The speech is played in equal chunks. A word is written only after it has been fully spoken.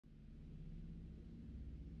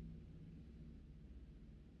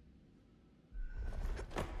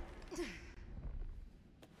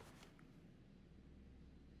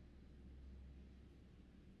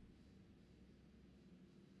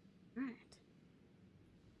Right.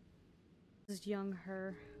 This is young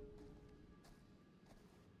her.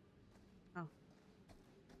 Oh.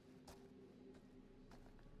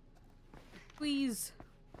 Please.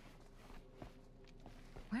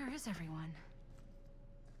 Where is everyone?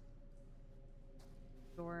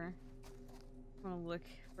 Door. I want to look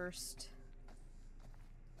first.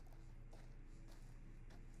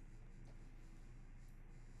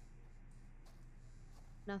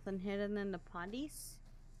 Nothing hidden in the potties?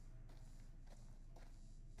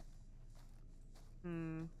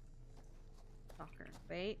 Stalker.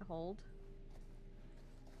 Wait, hold.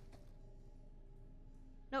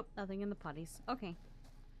 Nope, nothing in the potties. Okay.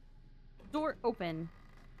 Door open.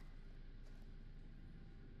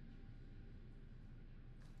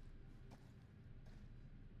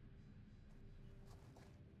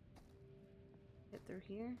 Get through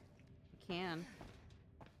here? I can.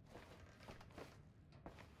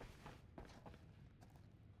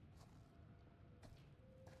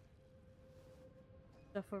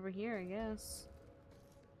 Stuff over here, I guess.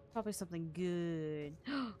 Probably something good.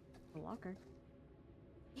 A locker.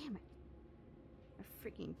 Damn it. I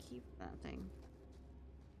freaking keep that thing.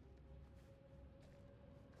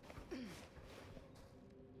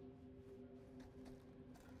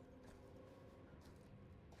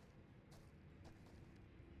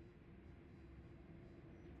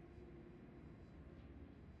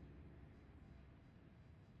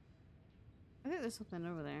 I think there's something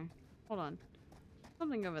over there. Hold on.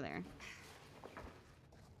 Something over there.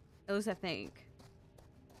 At least I think.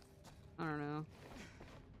 I don't know.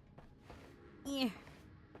 Yeah.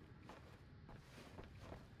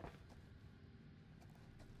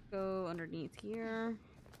 Go underneath here.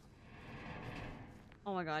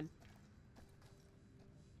 Oh my god.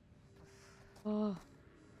 Oh.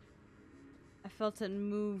 I felt it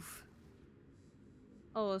move.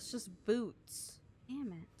 Oh, it's just boots.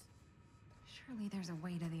 Damn it. Surely there's a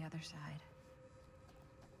way to the other side.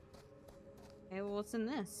 Okay, well, what's in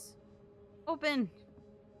this? Open!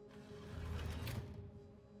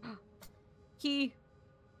 Key.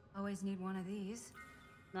 Always need one of these.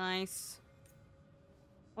 Nice.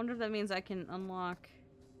 Wonder if that means I can unlock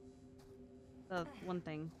the one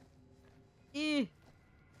thing. Eh!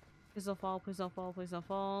 Please don't fall, please don't fall, please don't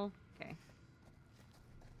fall. Okay.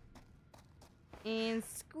 And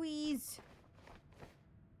squeeze!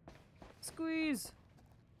 Squeeze!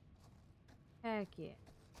 Heck yeah.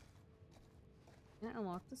 Can I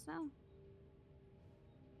unlock this now?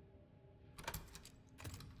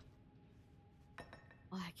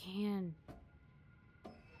 Oh, I can.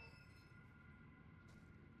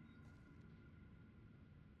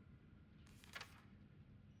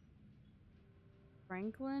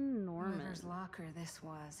 Franklin Norman. Whoever's locker this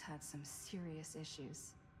was had some serious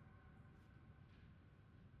issues.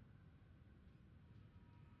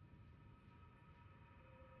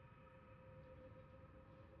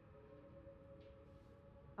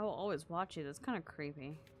 I will always watch it. It's kind of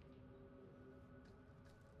creepy.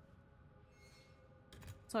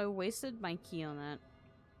 So I wasted my key on that.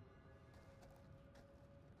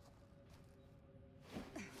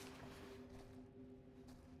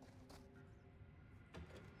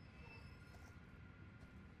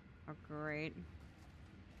 Oh, great.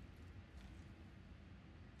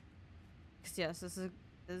 Yes, this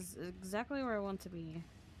is exactly where I want to be.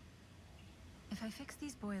 If I fix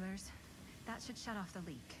these boilers, that should shut off the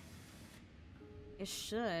leak. It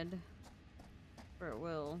should. Or it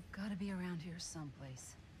will. Gotta be around here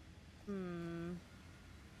someplace. Hmm.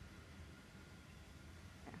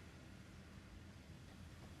 Yeah.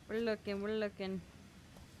 We're looking.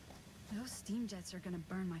 Those steam jets are gonna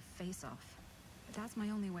burn my face off. But that's my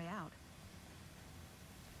only way out.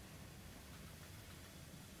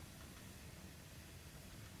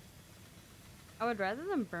 I would rather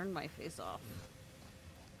them burn my face off.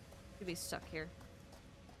 To be stuck here.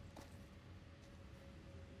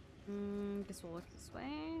 Guess we'll look this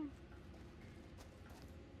way.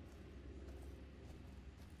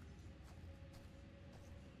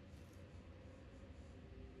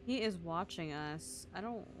 He is watching us. I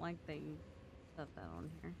don't like that you put that on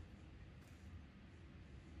here.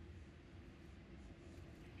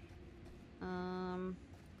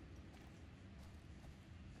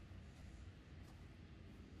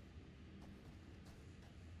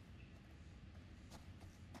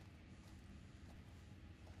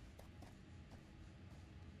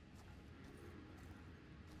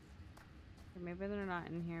 Maybe they're not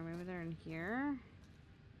in here. Maybe they're in here.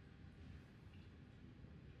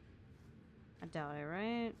 I doubt it,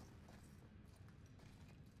 right?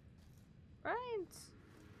 Right.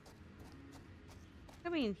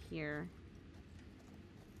 Could be in here.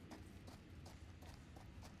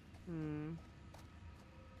 Hmm.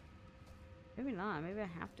 Maybe not. Maybe I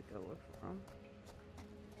have to go look for them.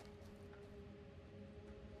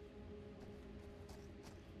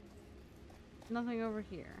 Nothing over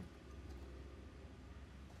here.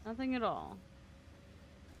 Nothing at all.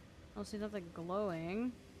 I don't see nothing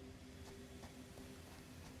glowing.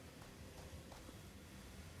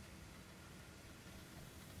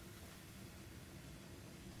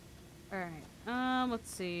 Alright. Let's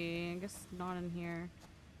see. I guess not in here.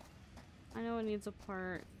 I know it needs a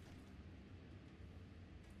part.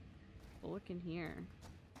 But look in here.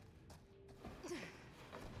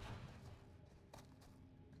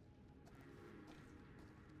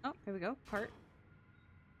 Oh, here we go. Part.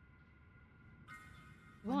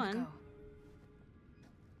 One.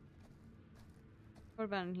 What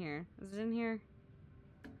about in here? Is it in here?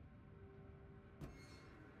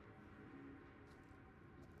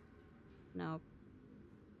 Nope.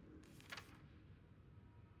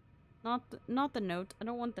 Not the note. I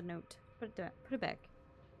don't want the note. Put it back. Put it back.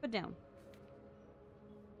 Put it down.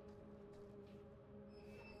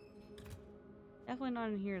 Definitely not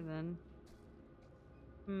in here then.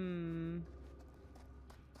 Hmm.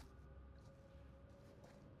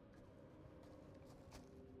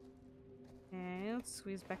 Okay, let's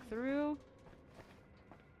squeeze back through.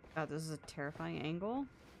 God, this is a terrifying angle.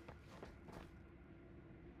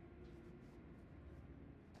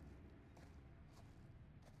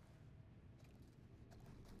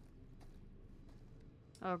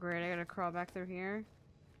 Oh great, I gotta crawl back through here.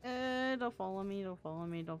 Don't follow me, don't follow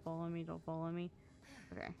me, don't follow me, don't follow me.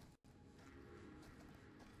 Okay.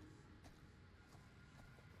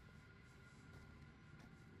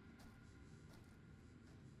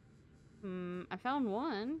 I found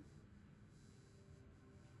one.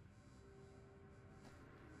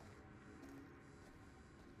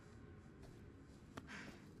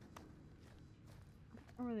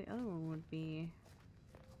 I wonder where the other one would be.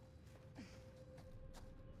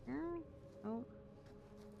 Here? Oh.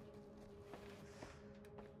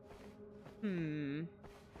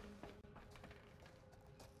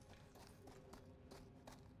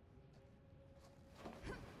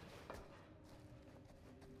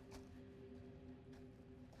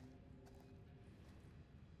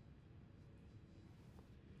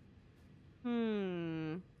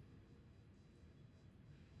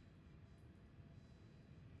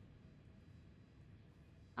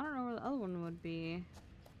 I don't know where the other one would be.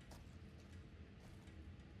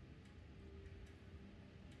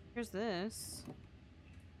 Here's this.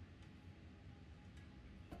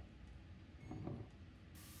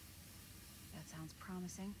 That sounds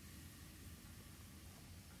promising.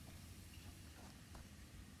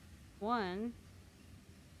 One.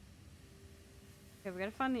 Okay, we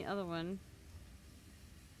gotta find the other one.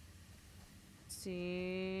 Let's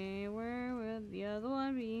see, where would the other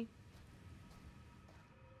one be?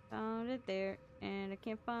 Found it there, and I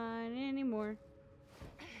can't find it anymore.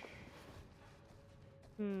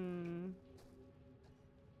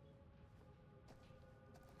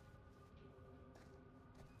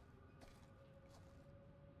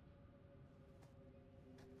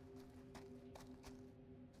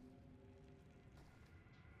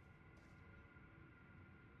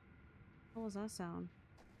 What was that sound?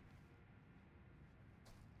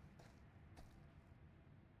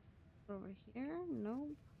 Over here? Nope.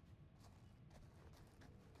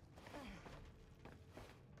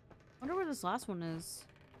 Wonder where this last one is.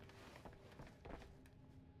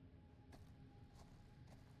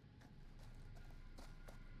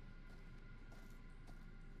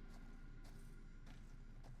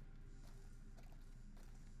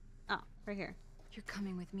 Ah, right here. You're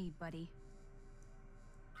coming with me, buddy.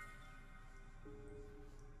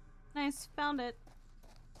 Nice, found it.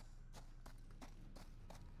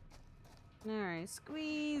 Alright,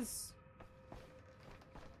 squeeze.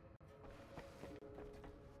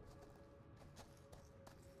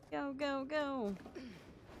 Go, go, go.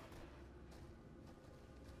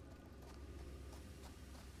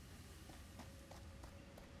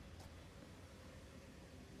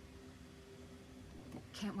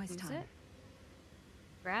 Can't waste Use time. it.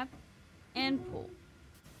 Grab and pull.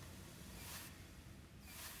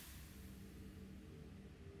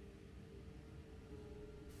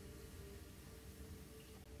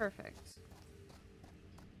 Perfect.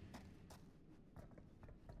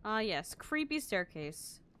 Ah, yes. Creepy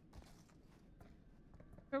staircase.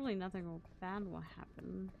 Surely nothing bad will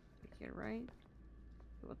happen back here, right?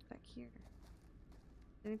 What's back here?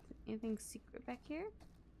 Anything secret back here?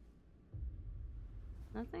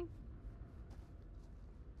 Nothing?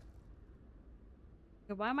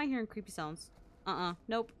 Okay, why am I hearing creepy sounds?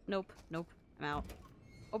 Nope, nope, nope. I'm out.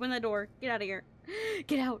 Open the door. Get out of here.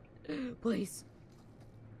 Get out. Please.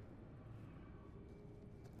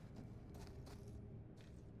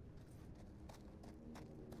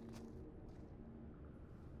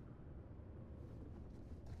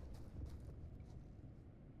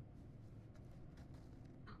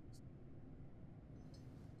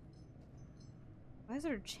 Why is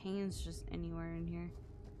there chains just anywhere in here?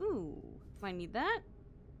 Ooh, might need that.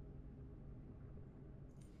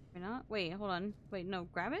 Why not? Wait, hold on. Wait, no,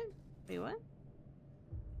 grab it? Wait, what?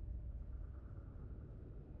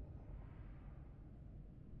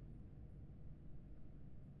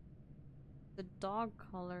 The dog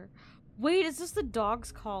collar. Wait, is this the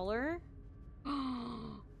dog's collar?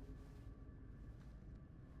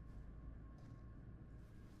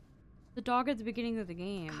 The dog at the beginning of the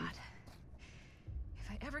game. God.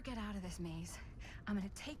 If I ever get out of this maze, I'm gonna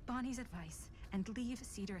take Bonnie's advice and leave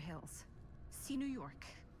Cedar Hills. See New York.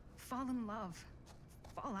 Fall in love.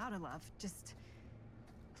 Fall out of love. Just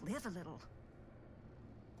live a little.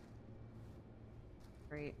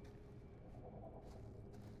 Great.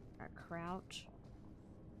 Got crouch.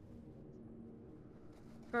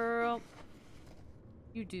 Girl.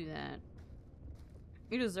 You do that.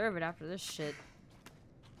 You deserve it after this shit.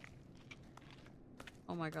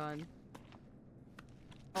 Oh my god.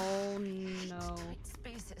 Oh no. Tight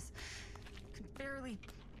spaces. Can barely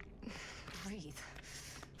breathe.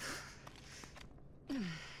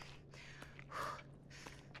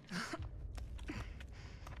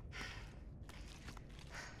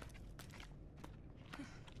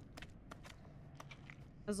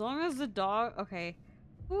 As long as the dog... Okay.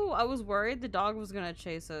 Ooh, I was worried the dog was gonna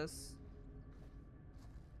chase us.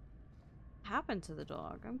 What happened to the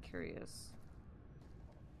dog? I'm curious.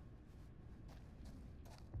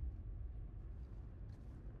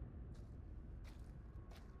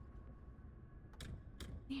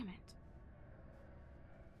 Damn it.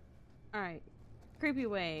 Alright. Creepy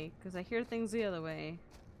way, because I hear things the other way.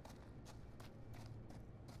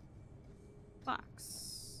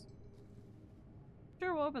 Box.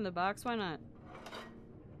 Sure, we'll open the box. Why not?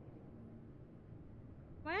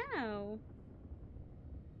 Wow.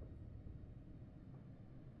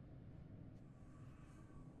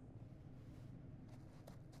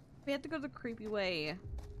 We have to go the creepy way.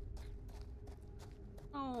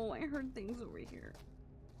 Oh, I heard things over here.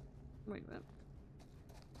 Wait a minute.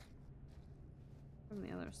 From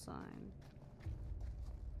the other side.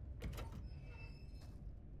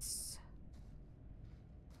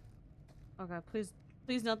 Okay,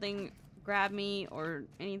 please nothing grab me or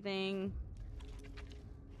anything.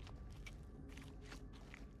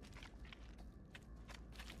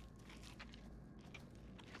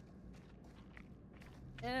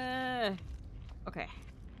 Okay.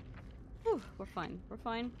 Whew, we're fine. We're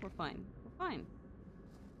fine. We're fine. We're fine.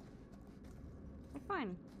 We're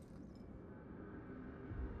fine.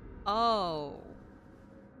 Oh.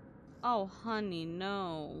 Oh, honey,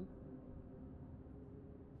 no.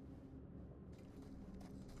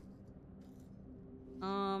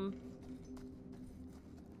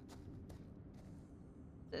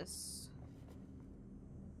 This.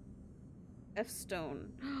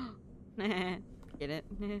 F-stone. Get it?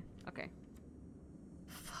 Okay.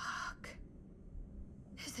 Fuck.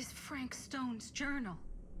 This is Frank Stone's journal.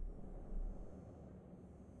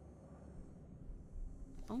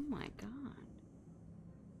 Oh my god.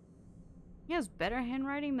 He has better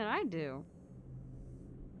handwriting than I do.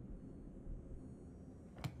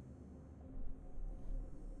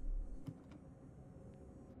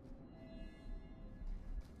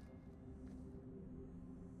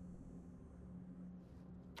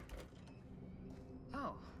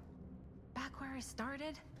 Oh. Back where I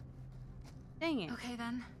started? Dang it. Okay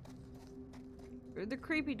then. Through the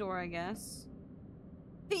creepy door, I guess.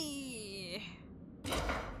 Nice.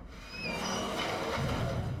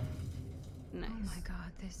 Oh my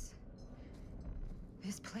god, this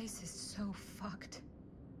place is so fucked.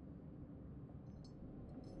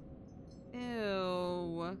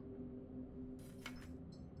 Ew.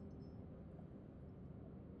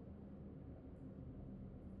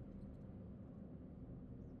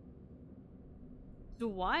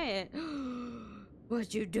 Dwight?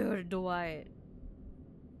 What'd you do to Dwight?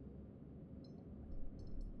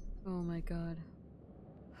 Oh my god.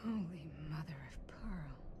 Holy mother of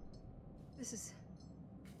pearl. This is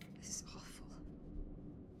awful.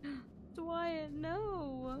 Dwight,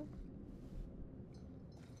 no.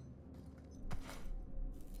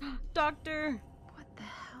 Doctor! What the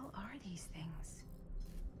hell are these things?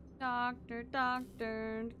 Doctor,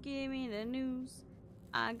 doctor, give me the news.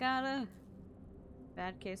 I got a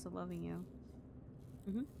bad case of loving you.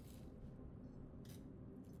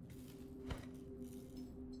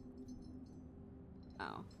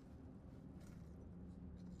 Oh.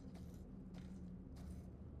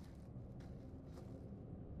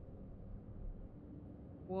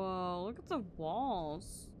 look at the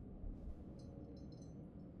walls.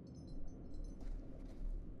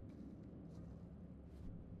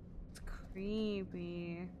 It's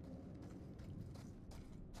creepy.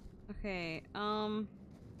 Okay,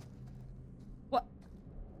 what?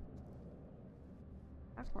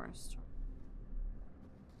 Backward.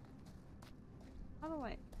 How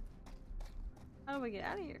do I get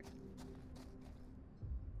out of here?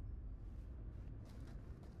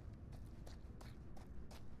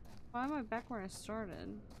 Why am I back where I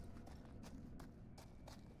started?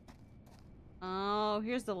 Oh,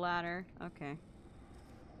 here's the ladder. Okay.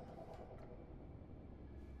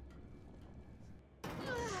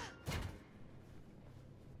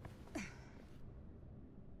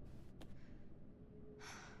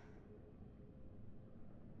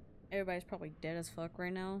 Everybody's probably dead as fuck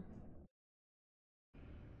right now.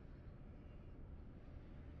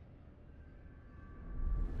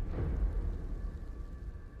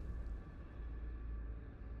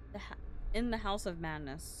 In the House of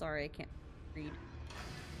Madness. Sorry, I can't read.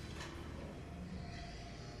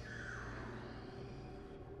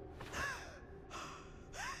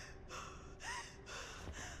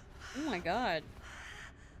 Oh my god.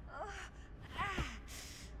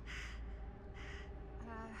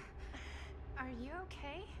 Are you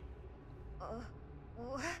okay?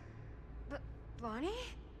 What? Bonnie?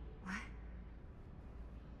 What?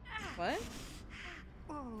 What?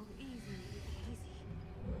 Oh, easy, easy.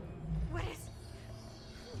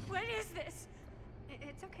 What is this?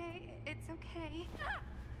 It's okay. It's okay.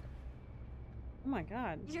 Oh my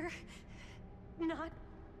god. You're not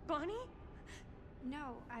Bonnie?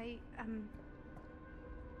 No,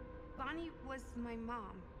 Bonnie was my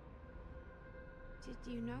mom.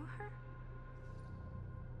 Did you know her?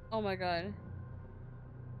 Oh my god.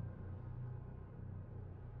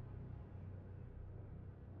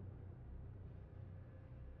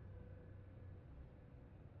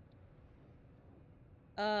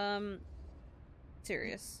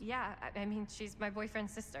 Serious. Yeah, I mean, she's my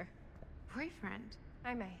boyfriend's sister. Boyfriend?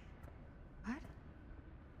 Hi, May. What?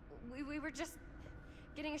 We were just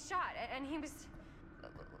getting a shot, and he was...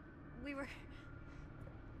 We were...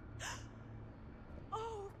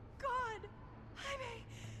 Oh, God! Hi, May!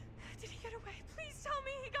 Did he get away? Please tell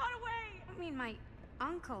me he got away! I mean, my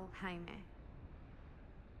uncle, Jaime.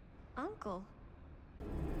 Uncle?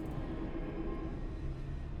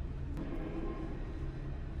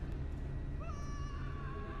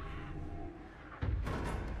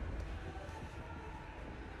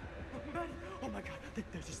 Oh my god,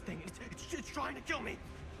 there's this thing. It's trying to kill me.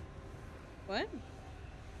 What?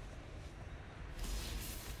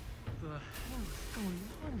 The hell is going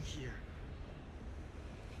on here?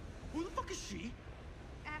 Who the fuck is she?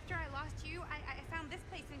 After I lost you, I found this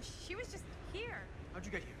place and she was just here. How'd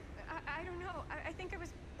you get here? I don't know. I think I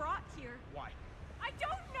was brought here. Why? I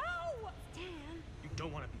don't know! Dan, You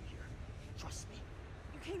don't want to be here. Trust me.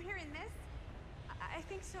 you came here in this? I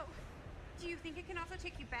think so. Do you think it can also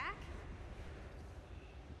take you back?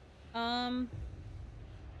 Don't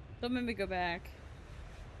make me go back.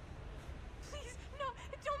 Please, no,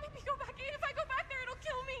 don't make me go back. If I go back there, it'll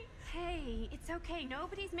kill me. Hey, it's okay.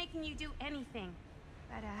 Nobody's making you do anything.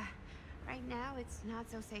 But, right now, it's not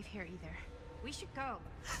so safe here either. We should go. I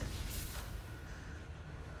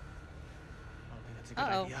don't think that's a good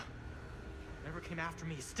idea. Whatever came after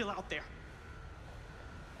me is still out there.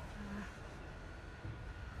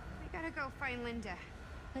 We gotta go find Linda.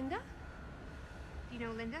 Linda? Do you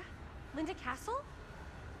know Linda? Linda Castle?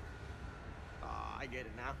 I get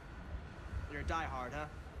it now. You're a diehard, huh?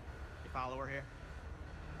 You follow her here?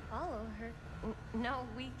 Follow her? No,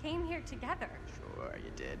 we came here together. Sure,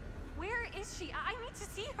 you did. Where is she? I need to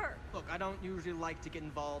see her. Look, I don't usually like to get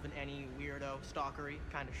involved in any weirdo, stalkery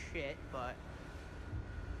kind of shit, but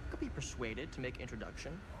could be persuaded to make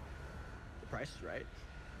introduction. The price is right.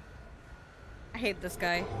 I hate this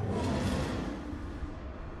guy.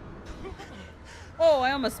 Oh,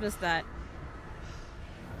 I almost missed that.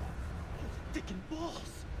 Dick and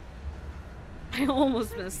balls. I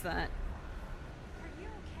almost missed that. Are you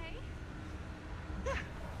okay? Yeah.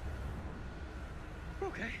 We're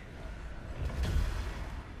okay.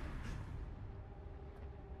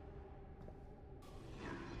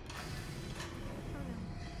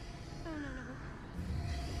 Oh,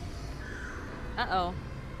 no. Uh-oh.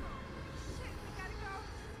 Shit, we gotta go.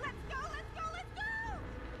 Let's go, let's go, let's go!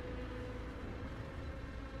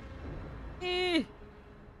 Eh.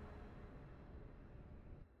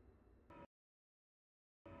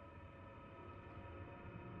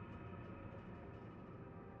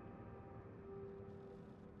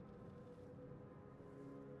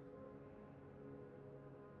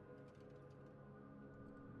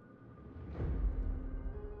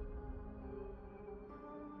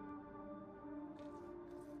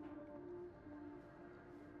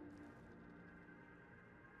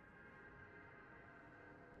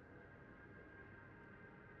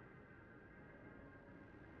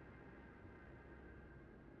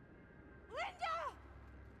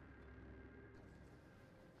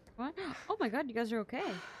 What? Oh my god, you guys are okay.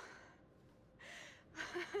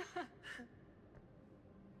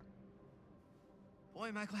 Boy,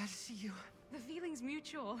 am I glad to see you. The feeling's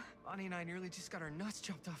mutual. Bonnie and I nearly just got our nuts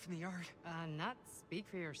chopped off in the yard. Nuts, speak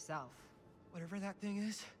for yourself. Whatever that thing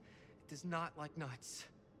is, it does not like nuts.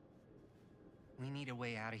 We need a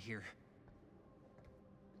way out of here.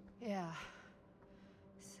 Yeah.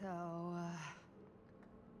 So,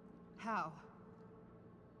 how?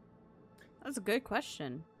 That's a good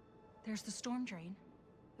question. There's the storm drain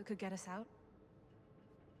that could get us out.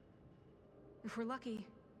 If we're lucky,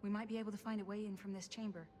 we might be able to find a way in from this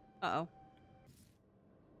chamber. Uh-oh.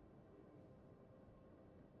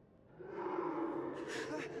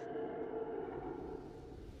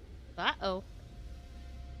 Uh-oh.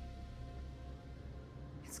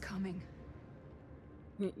 It's coming.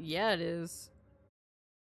 Yeah, it is.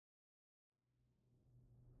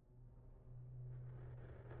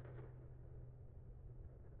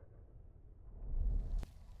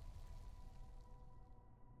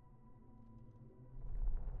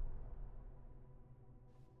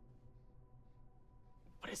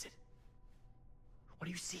 What is it? What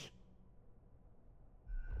do you see?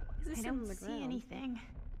 Is this I on don't the see ground? anything.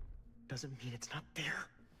 Doesn't mean it's not there.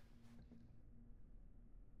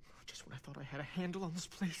 Just when I thought I had a handle on this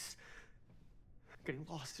place. Getting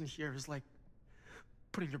lost in here is like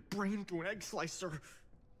putting your brain through an egg slicer.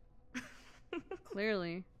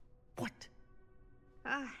 Clearly. What?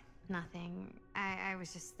 Nothing. I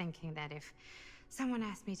was just thinking that if someone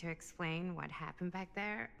asked me to explain what happened back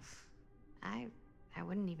there, I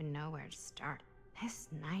wouldn't even know where to start. This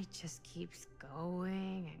night just keeps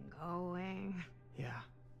going and going. Yeah.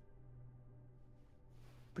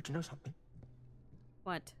 But you know something?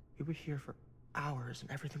 What? We were here for hours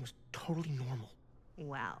and everything was totally normal.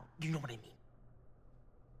 Well, Do you know what I mean?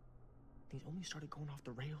 Things only started going off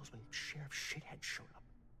the rails when Sheriff Shithead showed up.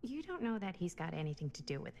 you don't know that he's got anything to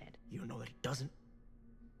do with it. You don't know that he doesn't?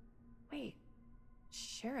 Wait,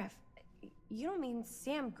 Sheriff, you don't mean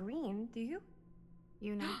Sam Green, do you?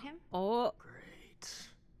 You know him? Oh, Great.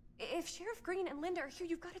 If Sheriff Green and Linda are here,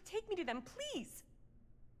 you've got to take me to them, please.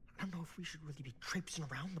 I don't know if we should really be traipsing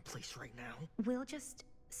around the place right now. We'll just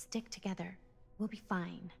stick together. We'll be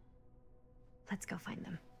fine. Let's go find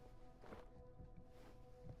them.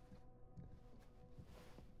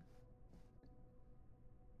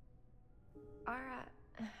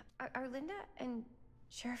 Are Linda and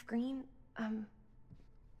Sheriff Green,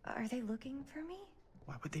 are they looking for me?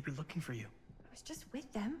 Why would they be looking for you? I was just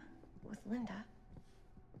with them, with Linda,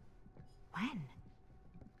 When?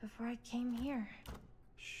 before I came here.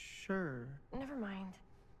 Sure. Never mind.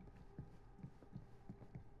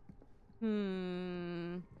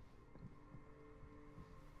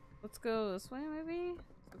 Let's go this way, maybe?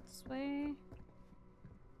 Let's go this way.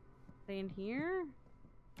 Stay in here?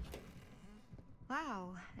 Wow,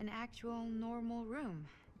 an actual normal room.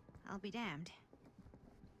 I'll be damned.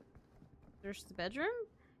 There's the bedroom?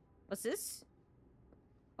 What's this?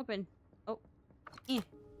 Open. Oh.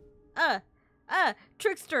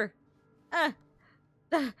 Trickster!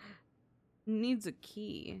 Needs a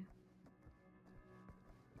key.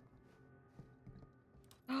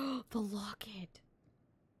 Oh, the locket.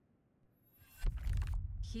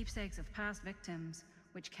 Keepsakes of past victims,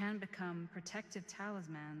 which can become protective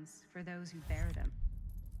talismans for those who bear them.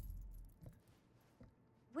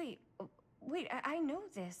 Wait, I know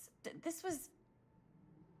this. This was...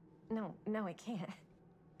 No, I can't.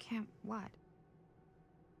 Can't what?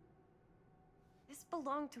 This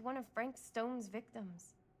belonged to one of Frank Stone's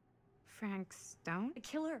victims. Frank Stone? A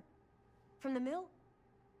killer. From the mill.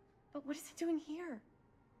 But what is it doing here?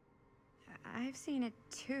 I've seen it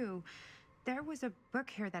too. There was a book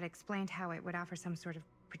here that explained how it would offer some sort of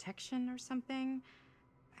protection or something.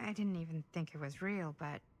 I didn't even think it was real,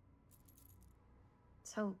 but...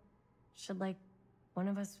 So, should, like, one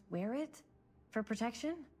of us wear it? For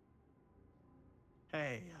protection?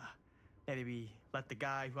 Hey, maybe we let the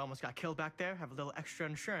guy who almost got killed back there have a little extra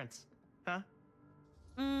insurance, huh?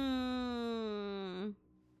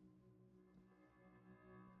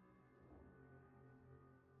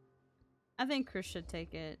 I think Chris should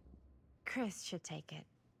take it. Chris should take it.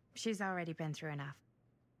 She's already been through enough.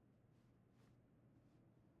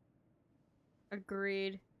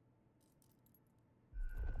 Agreed.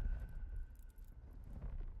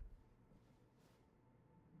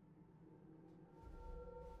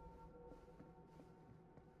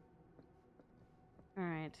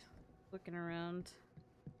 Alright. Looking around.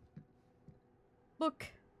 Book!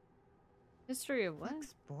 History of what?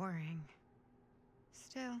 Looks boring.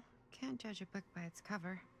 Still, can't judge a book by its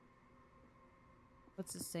cover.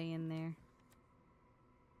 What's it say in there?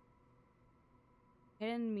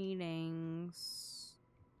 Hidden meanings.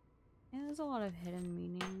 Yeah, there's a lot of hidden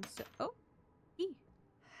meanings. Oh, key.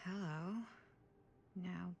 Hello.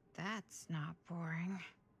 Now that's not boring.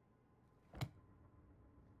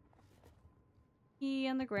 Key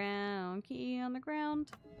on the ground. Key on the ground.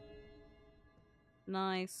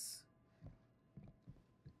 Nice.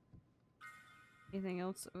 Anything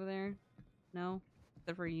else over there? No?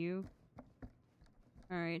 Except for you?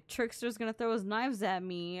 Alright, Trickster's gonna throw his knives at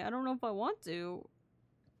me. I don't know if I want to.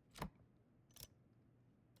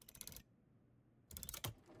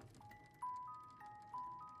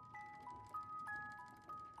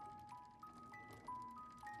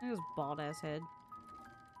 Look at his bald ass head.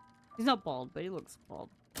 He's not bald, but he looks bald.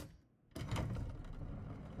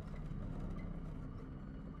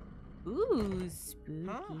 Ooh, spooky.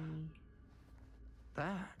 Huh?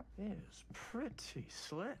 That is pretty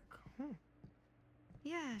slick.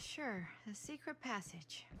 Yeah, sure. A secret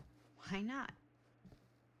passage. Why not?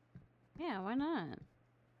 Yeah, why not?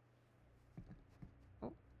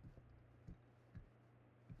 Oh.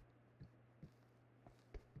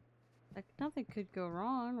 Like, nothing could go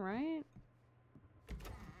wrong, right?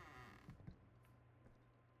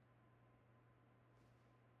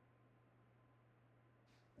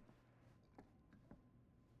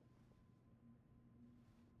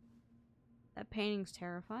 That painting's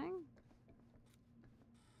terrifying.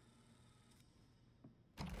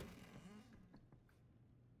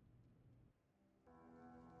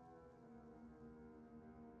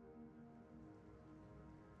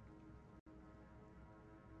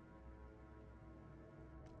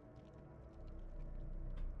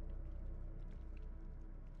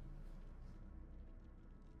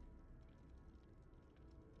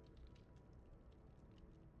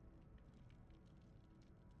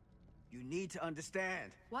 You need to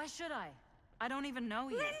understand. Why should I? I don't even know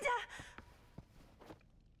you. Linda!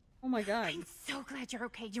 Oh my god. I'm so glad you're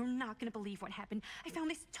okay. You're not gonna believe what happened. I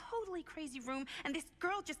found this totally crazy room, and this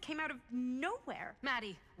girl just came out of nowhere.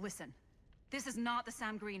 Maddie, listen. This is not the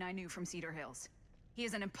Sam Green I knew from Cedar Hills. He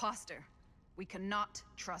is an imposter. We cannot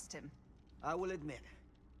trust him. I will admit,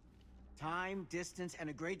 time, distance, and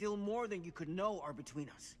a great deal more than you could know are between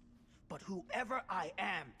us. But whoever I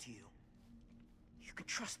am to you, you can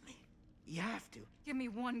trust me. You have to. Give me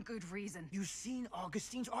one good reason. You've seen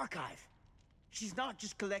Augustine's archive. She's not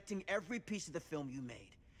just collecting every piece of the film you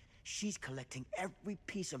made. She's collecting every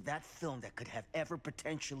piece of that film that could have ever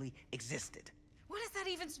potentially existed. What is that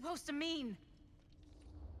even supposed to mean?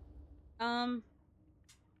 I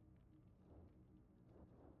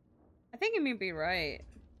think you may be right.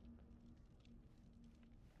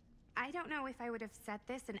 I don't know if I would have said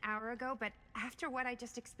this an hour ago, but after what I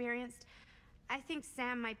just experienced, I think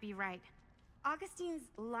Sam might be right. Augustine's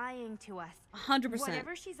lying to us. 100%.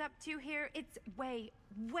 Whatever she's up to here, it's way,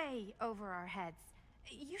 way over our heads.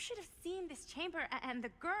 You should have seen this chamber and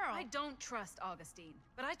the girl. I don't trust Augustine,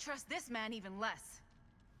 but I trust this man even less.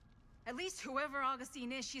 At least whoever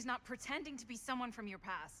Augustine is, she's not pretending to be someone from your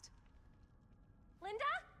past.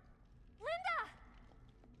 Linda? Linda!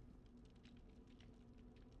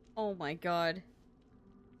 Oh my god.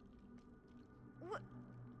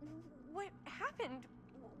 What happened?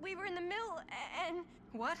 We were in the mill, and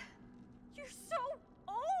What? you're so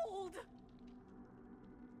old!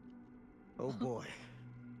 Oh boy.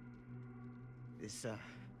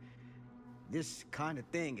 This kind of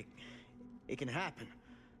thing, it can happen.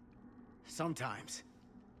 Sometimes.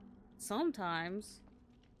 Sometimes.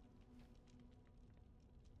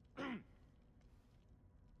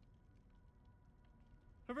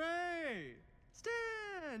 Hooray!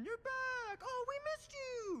 Stan, you're back! Oh, we missed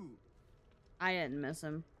you! I didn't miss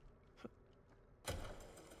him.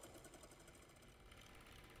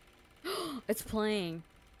 It's playing.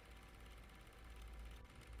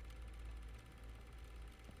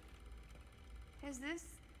 Is this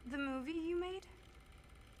the movie you made?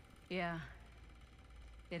 Yeah.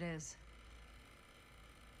 It is.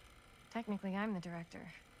 Technically, I'm the director.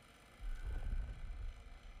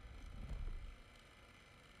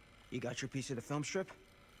 You got your piece of the film strip?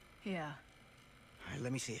 Yeah. All right,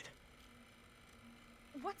 let me see it.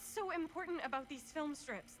 What's so important about these film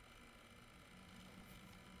strips?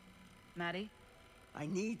 Maddie? I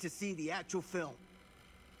need to see the actual film.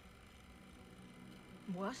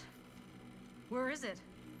 What? Where is it?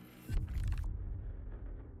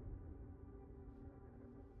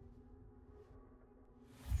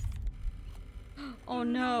 Oh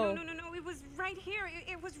no. No, it was right here.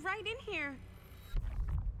 It was right in here.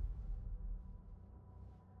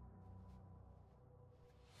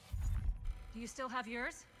 Do you still have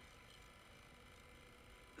yours?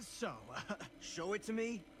 So, show it to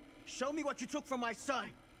me. Show me what you took from my son.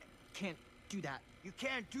 Can't do that. You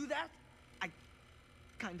can't do that?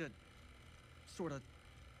 Kinda, sorta,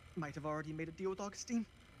 might have already made a deal with Augustine.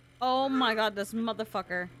 Oh my god, this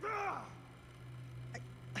motherfucker. It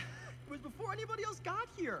was before anybody else got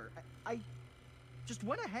here. I just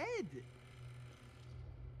went ahead.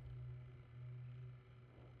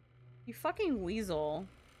 You fucking weasel.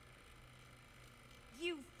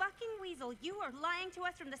 You fucking weasel. You are lying to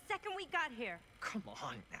us from the second we got here. Come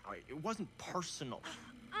on now, it wasn't personal.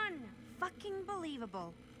 Unfucking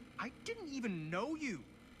believable. I didn't even know you.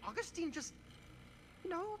 Augustine just,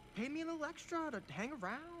 paid me a little extra to hang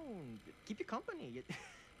around, keep you company. It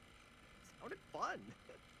sounded fun.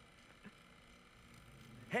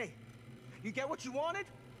 Hey, you get what you wanted?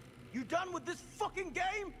 You done with this fucking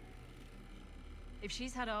game? If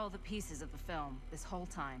she's had all the pieces of the film this whole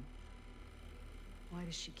time, why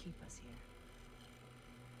does she keep us here?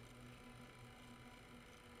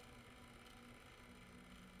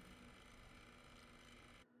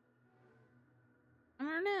 I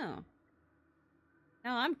don't know.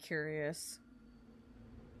 Now I'm curious.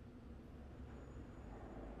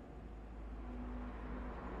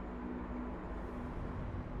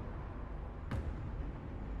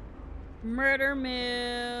 Murder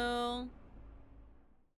Mill.